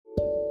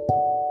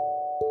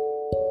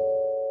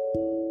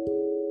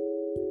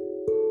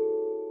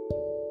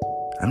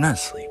I'm not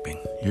sleeping.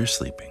 You're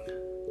sleeping.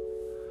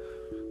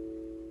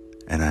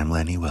 And I'm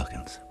Lenny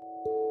Wilkins.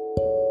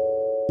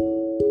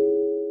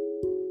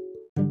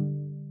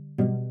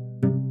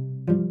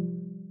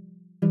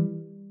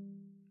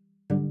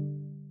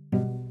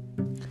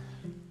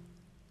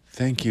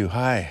 Thank you.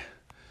 Hi.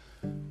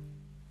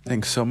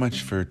 Thanks so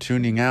much for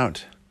tuning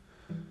out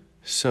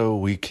so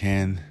we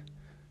can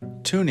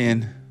tune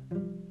in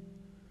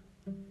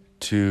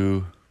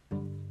to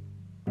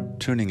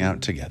tuning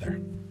out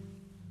together.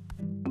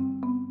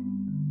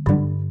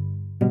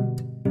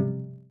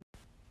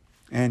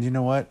 And you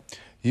know what?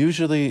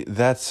 Usually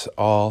that's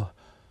all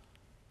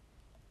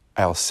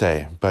I'll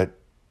say, but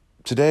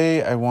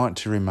today I want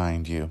to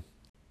remind you,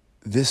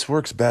 this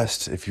works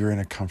best if you're in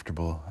a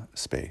comfortable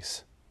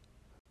space.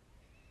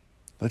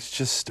 Let's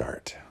just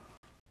start.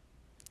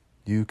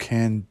 You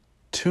can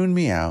tune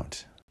me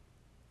out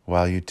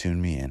while you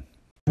tune me in.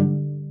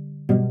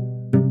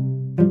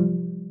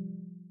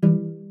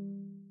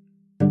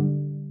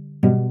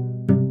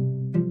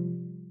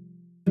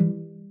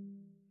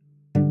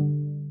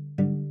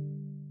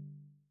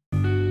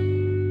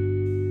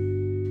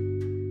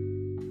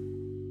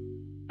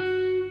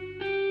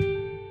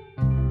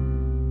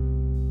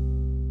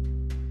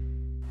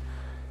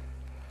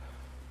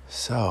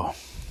 So,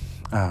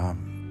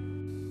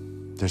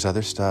 there's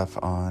other stuff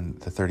on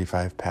the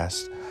 35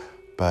 Past,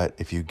 but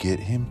if you get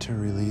him to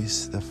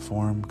release the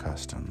form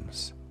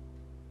customs,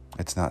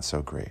 it's not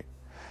so great.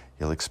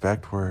 You'll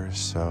expect worse,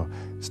 so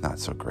it's not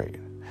so great.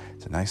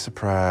 It's a nice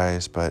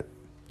surprise, but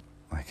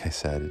like I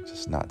said, it's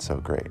just not so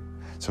great.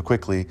 So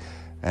quickly,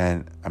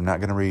 and I'm not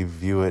going to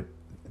review it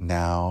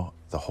now,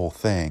 the whole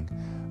thing,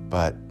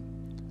 but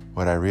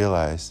what I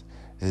realized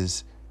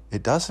is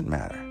it doesn't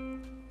matter.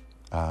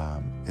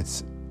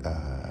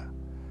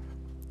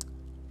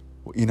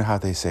 You know how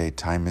they say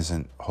time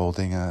isn't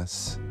holding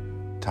us,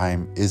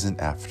 time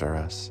isn't after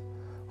us.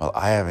 Well,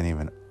 I haven't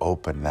even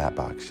opened that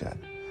box yet.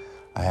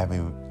 I haven't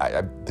even,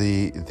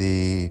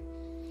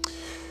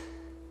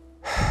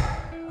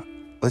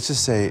 let's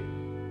just say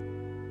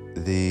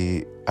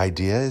the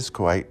idea is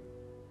quite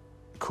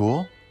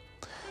cool.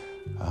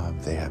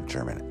 They have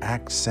German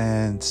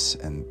accents,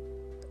 and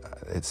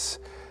it's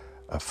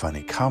a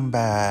funny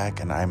comeback,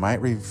 and I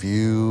might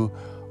review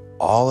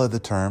all of the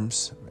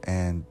terms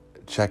and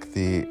check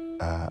the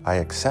I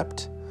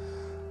accept,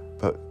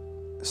 but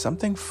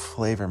something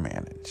flavor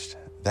managed,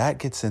 that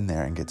gets in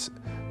there and gets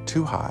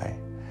too high.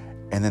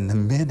 And then the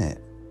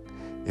minute,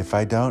 if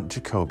I don't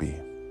Jacoby,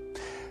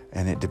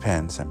 and it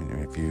depends, I mean,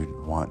 if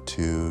you want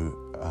to,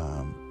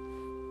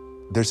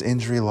 there's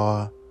injury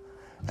law,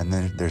 and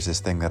then there's this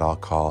thing that I'll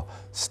call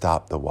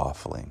stop the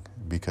waffling,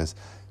 because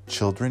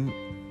children,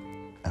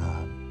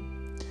 I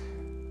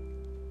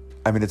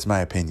mean, it's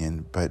my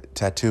opinion, but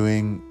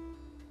tattooing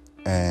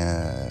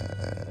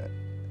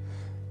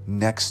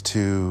next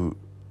to,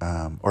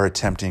 or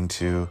attempting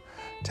to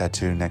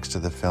tattoo next to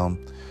the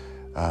film,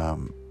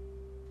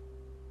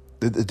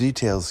 the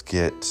details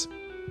get,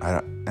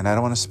 I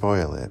don't want to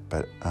spoil it,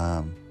 but,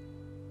 and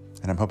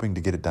I'm hoping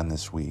to get it done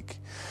this week.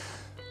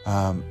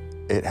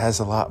 It has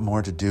a lot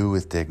more to do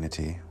with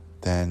dignity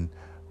than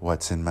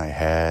what's in my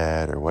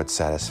head, or what's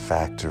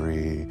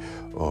satisfactory,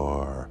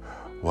 or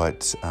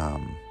what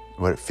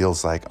it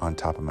feels like on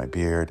top of my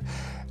beard.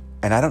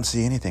 And I don't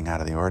see anything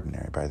out of the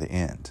ordinary by the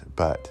end.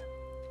 But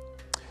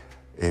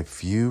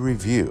if you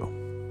review,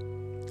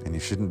 and you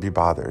shouldn't be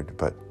bothered,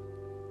 but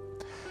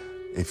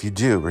if you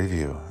do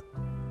review,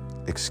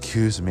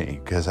 excuse me,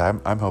 because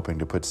I'm hoping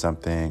to put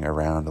something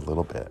around a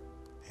little bit,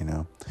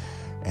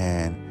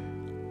 and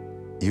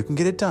you can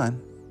get it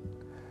done,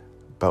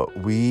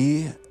 but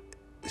we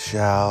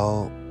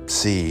shall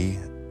see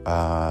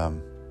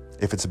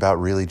if it's about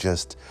really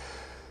just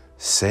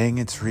saying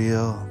it's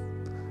real,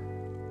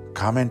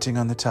 commenting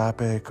on the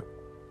topic,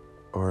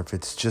 or if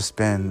it's just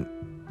been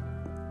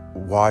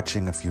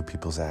watching a few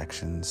people's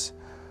actions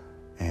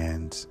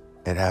and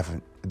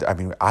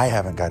I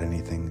haven't got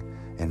anything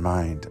in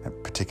mind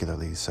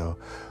particularly. So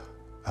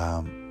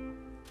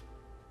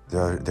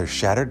there's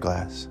shattered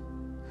glass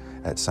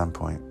at some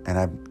point, and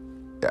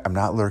I'm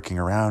not lurking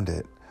around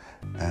it,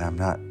 and I'm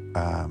not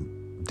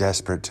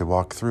desperate to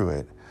walk through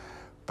it,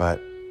 but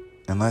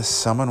unless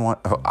someone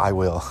I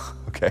will,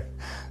 okay?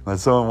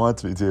 Unless someone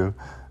wants me to,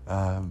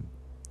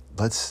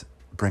 let's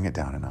bring it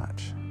down a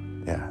notch.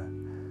 Yeah.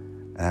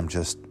 And I'm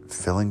just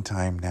filling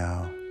time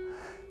now,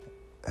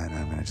 and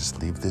I'm going to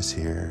just leave this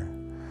here,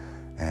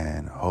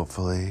 and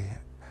hopefully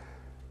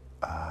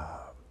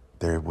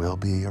there will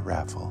be a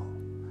raffle,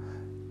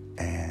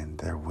 and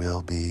there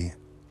will be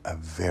a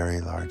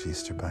very large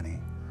Easter bunny,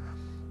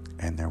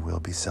 and there will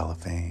be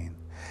cellophane,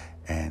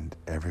 and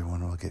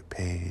everyone will get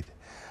paid.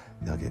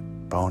 They'll get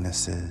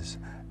bonuses.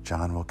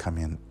 John will come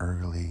in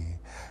early,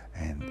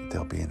 and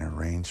there'll be an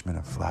arrangement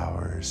of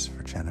flowers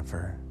for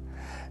Jennifer,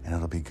 and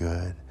it'll be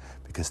good,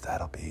 because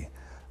that'll be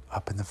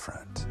up in the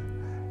front,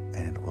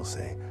 and it will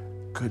say,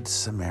 Good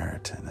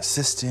Samaritan,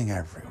 assisting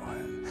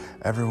everyone.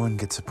 Everyone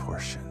gets a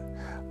portion.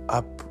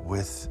 Up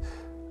with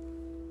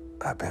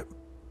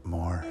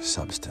more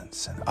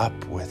substance, and up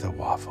with a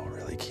waffle,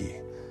 really key.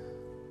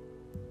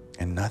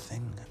 And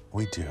nothing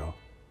we do,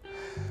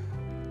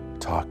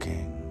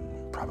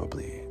 talking,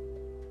 probably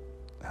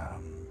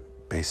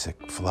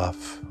basic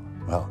fluff.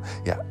 Well,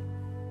 yeah,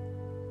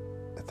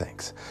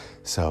 thanks.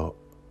 So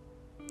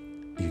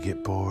you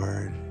get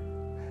bored,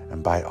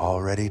 and by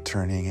already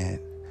turning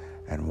it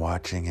and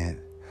watching it,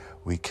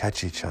 we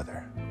catch each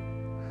other.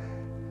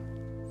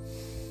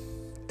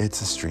 It's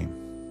a stream.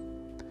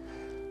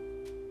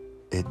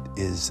 It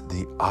is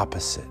the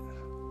opposite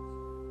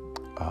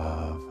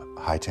of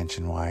high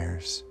tension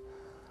wires,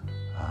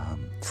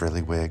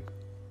 frilly wig,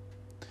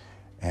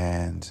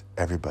 and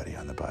everybody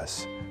on the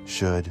bus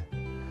should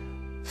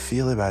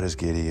feel about as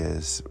giddy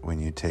as when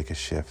you take a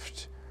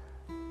shift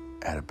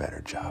at a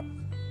better job.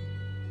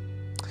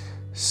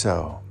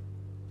 So,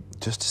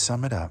 just to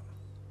sum it up,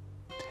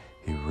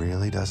 he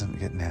really doesn't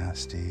get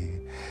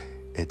nasty.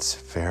 It's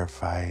fair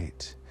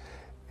fight.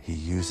 He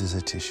uses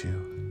a tissue.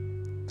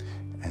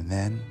 And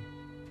then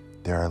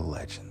there are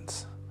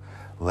legends.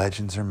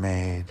 Legends are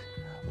made.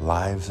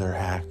 Lives are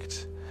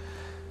hacked.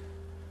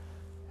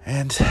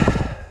 And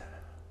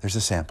there's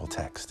a sample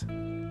text.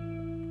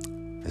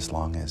 As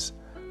long as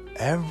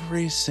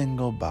every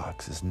single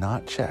box is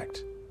not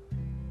checked,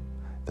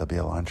 there'll be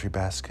a laundry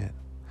basket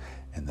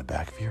in the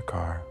back of your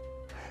car,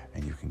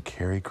 and you can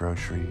carry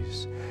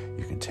groceries,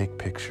 you can take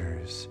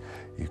pictures,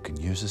 you can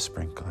use a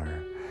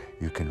sprinkler,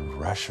 you can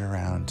rush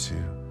around to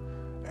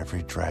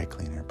every dry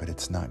cleaner, but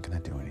it's not going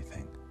to do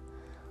anything.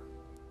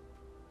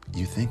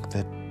 You think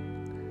that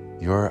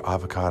your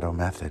avocado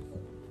method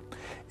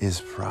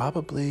is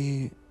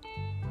probably,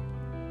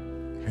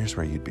 here's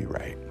where you'd be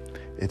right,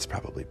 it's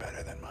probably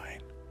better than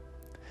mine.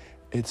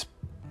 It's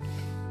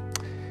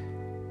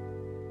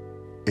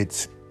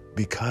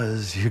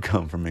because you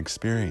come from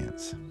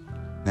experience.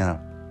 Now,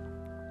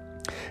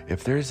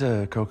 if there's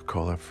a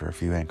Coca-Cola for a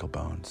few ankle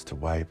bones to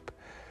wipe,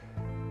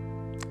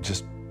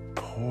 just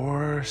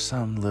pour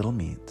some little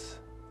meats,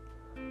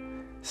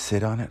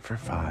 sit on it for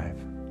 5,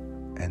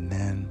 and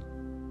then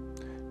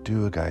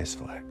do a guy's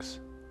flex.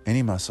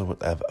 Any muscle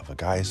of a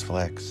guy's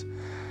flex,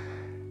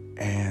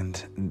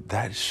 and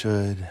that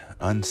should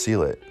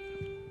unseal it.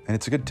 And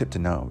it's a good tip to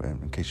know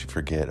in case you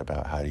forget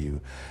about how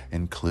you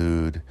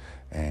include,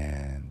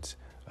 and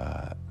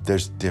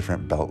there's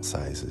different belt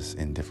sizes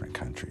in different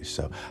countries.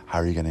 So how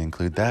are you going to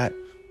include that?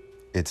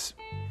 It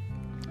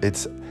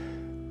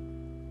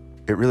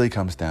really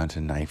comes down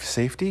to knife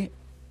safety.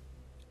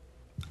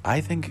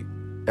 I think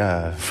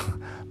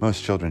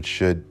most children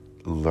should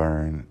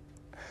learn.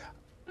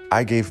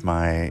 I gave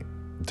my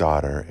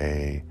daughter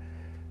a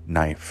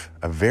knife,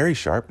 a very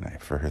sharp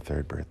knife, for her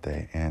 3rd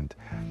birthday, and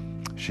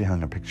she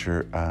hung a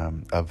picture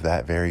of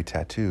that very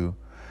tattoo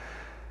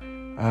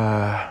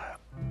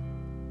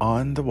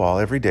on the wall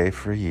every day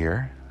for a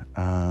year,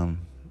 and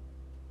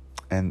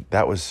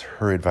that was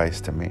her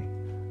advice to me.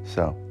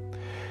 So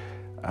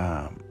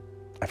I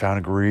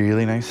found a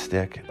really nice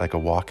stick, like a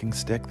walking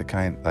stick, the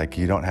kind like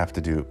you don't have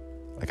to do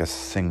like a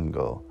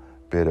single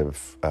bit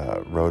of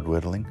road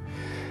whittling,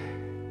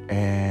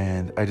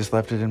 and I just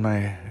left it in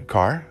my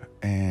car.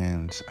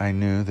 And I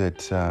knew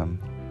that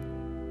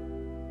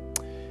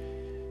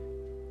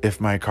if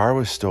my car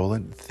was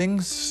stolen,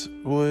 things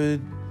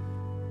would,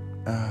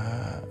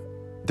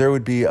 there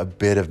would be a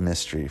bit of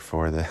mystery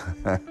for the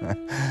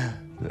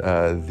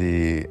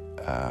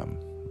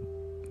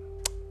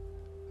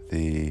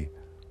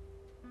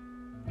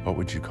what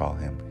would you call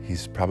him?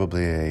 He's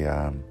probably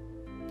a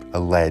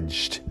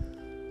alleged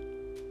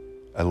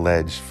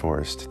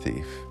forest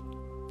thief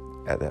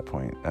at that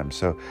point.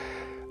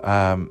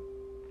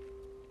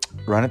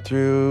 Run it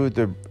through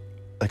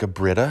like a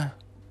Brita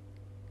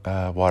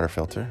water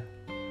filter.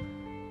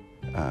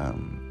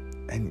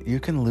 And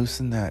you can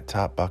loosen that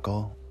top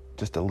buckle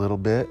just a little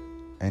bit.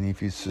 And if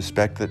you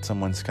suspect that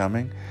someone's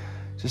coming,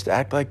 just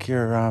act like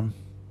you're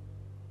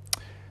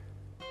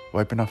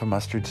wiping off a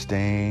mustard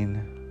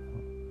stain.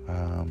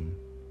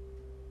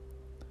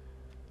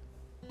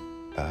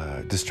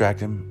 Distract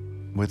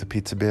him with a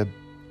pizza bib,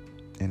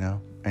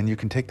 and you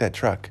can take that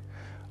truck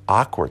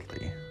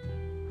awkwardly.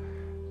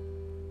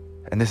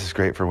 And this is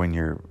great for when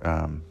you're,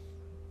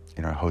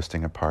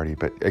 hosting a party.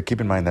 But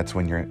keep in mind, that's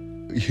when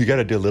you got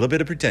to do a little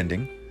bit of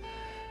pretending,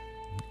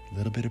 a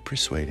little bit of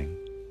persuading.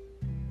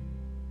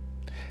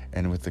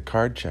 And with the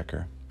card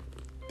checker,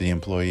 the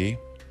employee,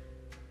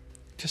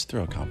 just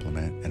throw a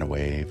compliment and a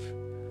wave.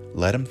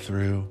 Let them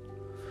through.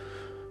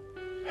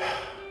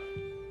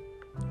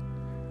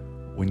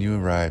 When you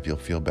arrive, you'll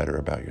feel better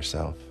about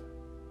yourself.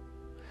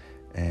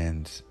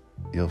 And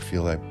you'll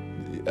feel like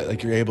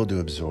you're able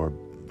to absorb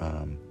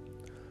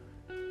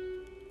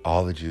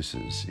all the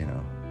juices,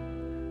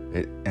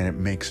 and it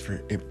makes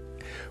for it.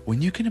 When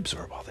you can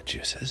absorb all the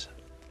juices,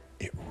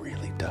 it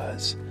really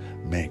does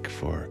make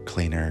for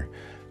cleaner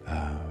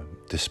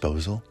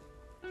disposal.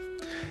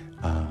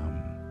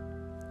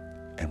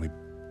 And we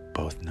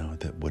both know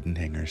that wooden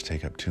hangers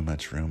take up too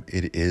much room.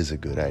 It is a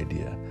good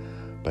idea,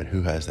 but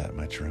who has that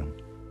much room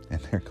in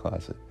their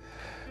closet?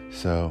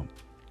 So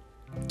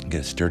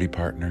get a sturdy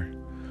partner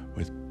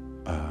with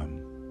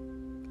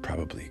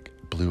probably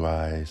blue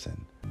eyes,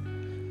 and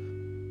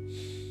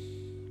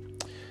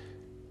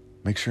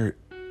make sure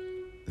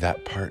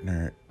that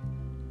partner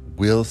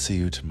will see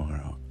you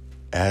tomorrow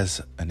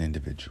as an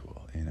individual,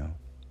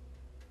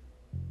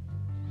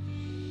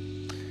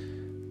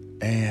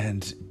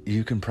 And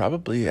you can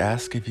probably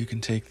ask if you can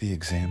take the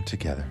exam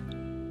together.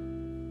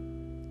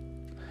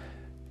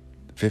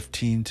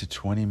 15 to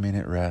 20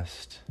 minute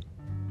rest,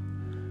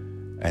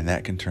 and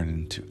that can turn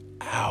into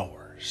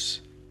hours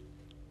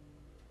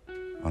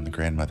on the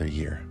grandmother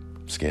year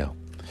scale.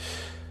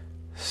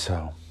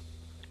 So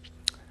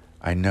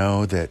I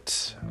know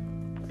that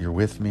you're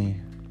with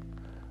me.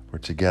 We're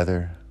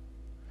together.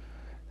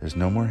 There's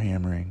no more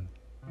hammering.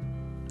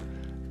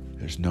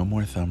 There's no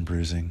more thumb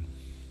bruising.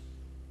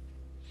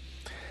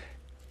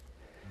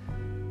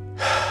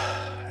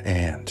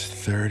 And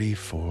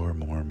 34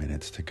 more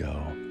minutes to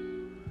go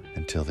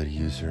until the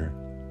user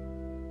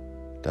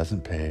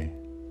doesn't pay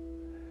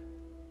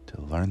to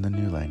learn the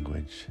new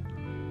language.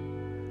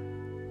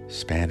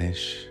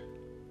 Spanish,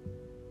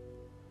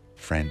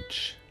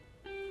 French,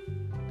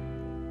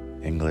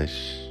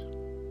 English,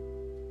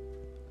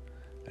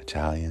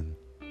 Italian,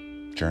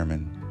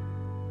 German,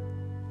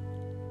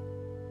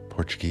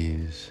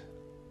 Portuguese.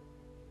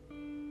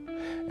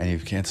 And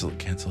you've cancel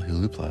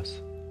Hulu Plus.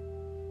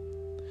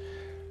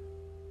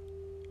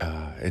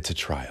 It's a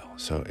trial,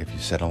 so if you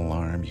set an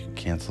alarm, you can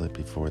cancel it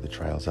before the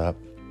trial's up.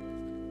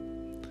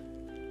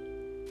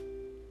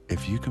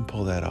 If you can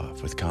pull that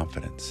off with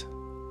confidence,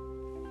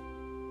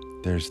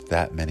 there's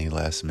that many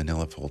less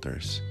manila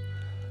folders,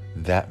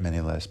 that many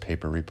less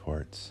paper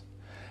reports,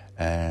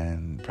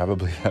 and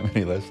probably that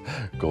many less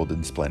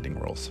golden splending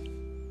rolls.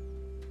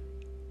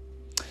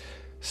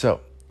 So,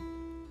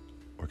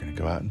 we're going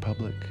to go out in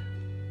public.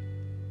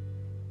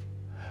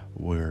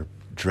 We're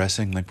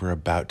dressing like we're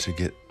about to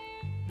get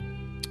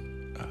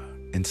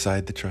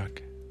inside the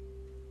truck,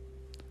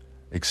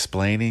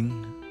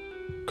 explaining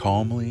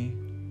calmly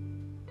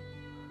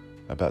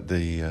about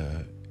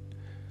the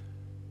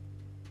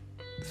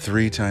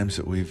 3 times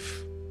that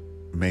we've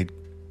made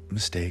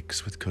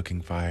mistakes with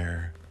cooking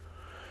fire.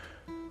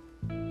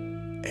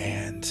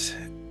 And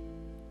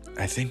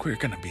I think we're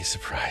going to be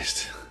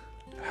surprised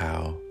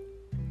how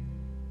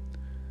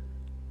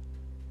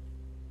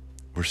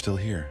we're still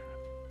here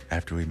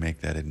after we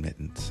make that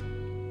admittance.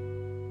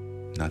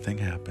 Nothing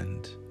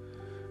happened.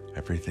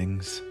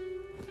 Everything's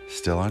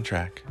still on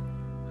track.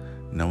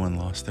 No one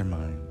lost their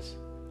minds.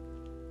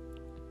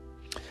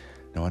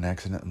 No one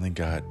accidentally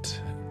got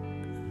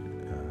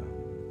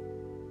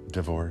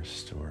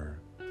divorced or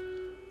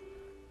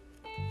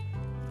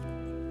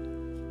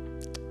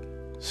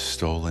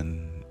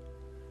stolen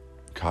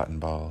cotton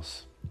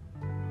balls.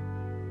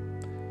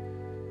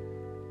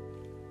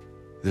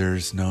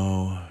 There's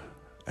no,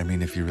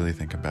 if you really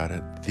think about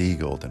it, the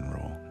golden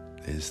rule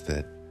is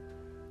that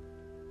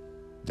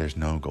there's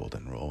no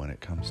golden rule when it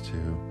comes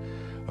to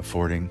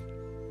affording,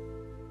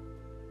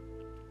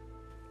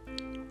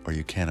 or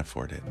you can't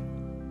afford it.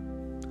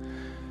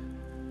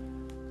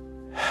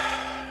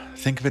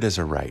 Think of it as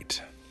a right.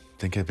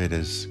 Think of it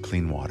as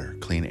clean water,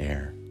 clean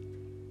air,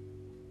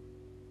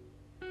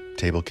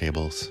 table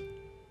cables,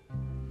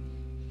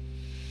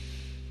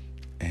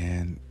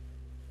 and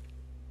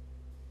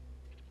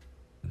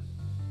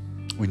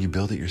when you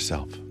build it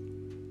yourself,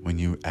 when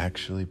you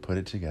actually put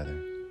it together,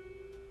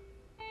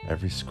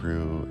 every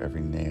screw,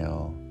 every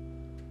nail,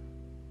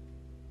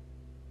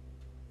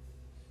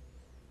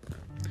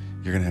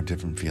 you're going to have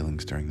different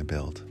feelings during the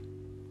build.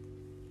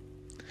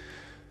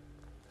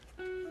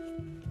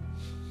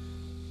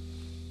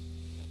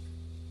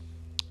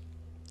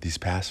 These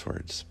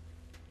passwords.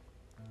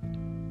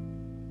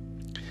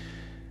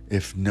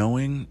 If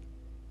knowing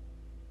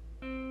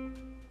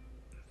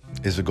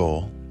is a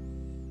goal,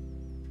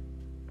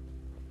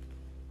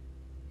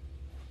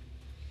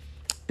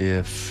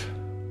 if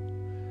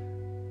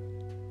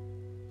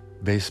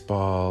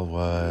baseball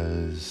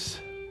was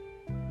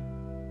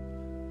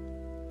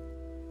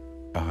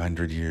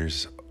 100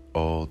 years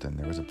old and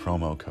there was a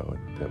promo code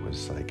that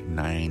was like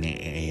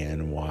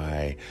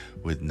 9ANY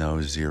with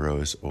no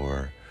zeros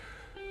or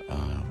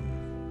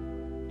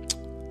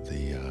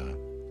the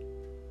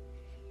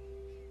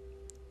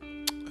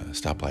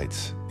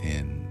stoplights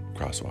in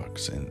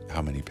crosswalks and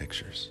how many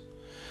pictures.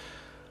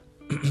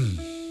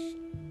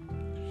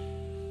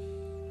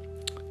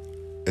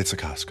 It's a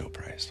Costco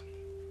price.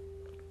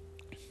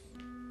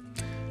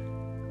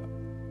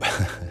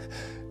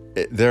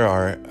 There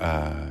are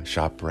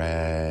shop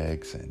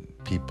rags and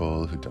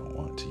people who don't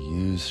want to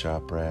use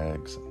shop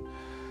rags.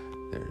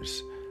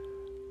 There's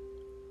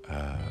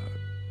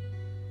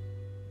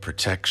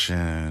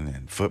protection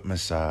and foot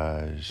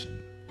massage.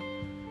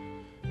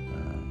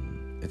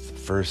 It's the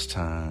first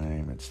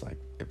time. It's like,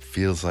 it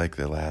feels like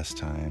the last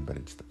time, but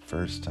it's the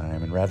first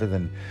time. And rather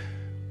than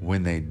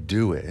when they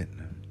do it,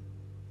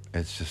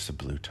 it's just a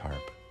blue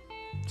tarp.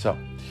 So,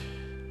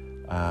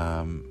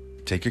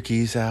 take your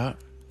keys out.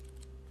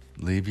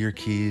 Leave your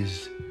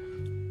keys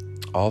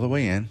all the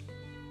way in.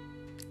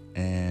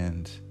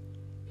 And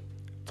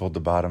fold the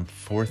bottom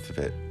fourth of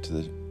it to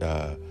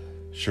the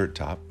shirt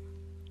top,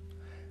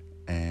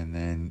 and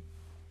then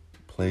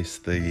place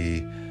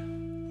the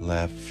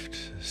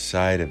left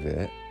side of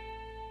it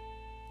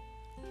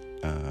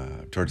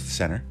towards the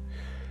center,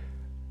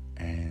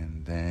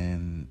 and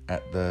then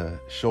at the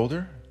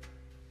shoulder,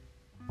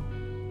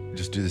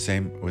 just do the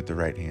same with the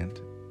right hand.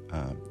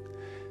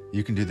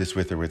 You can do this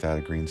with or without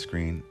a green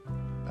screen,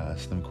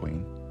 Slim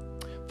Queen.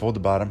 Fold the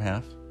bottom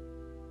half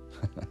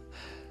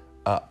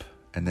up,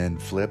 and then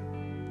flip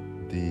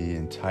the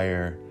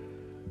entire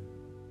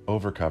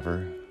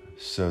overcover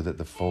so that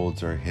the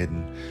folds are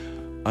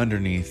hidden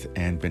underneath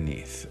and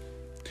beneath.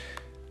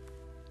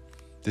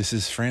 This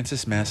is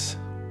Francis Mess,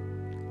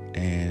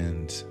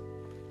 and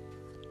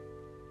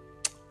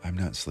I'm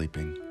not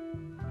sleeping.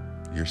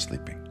 You're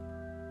sleeping.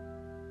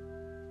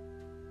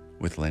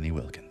 With Lenny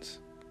Wilkins.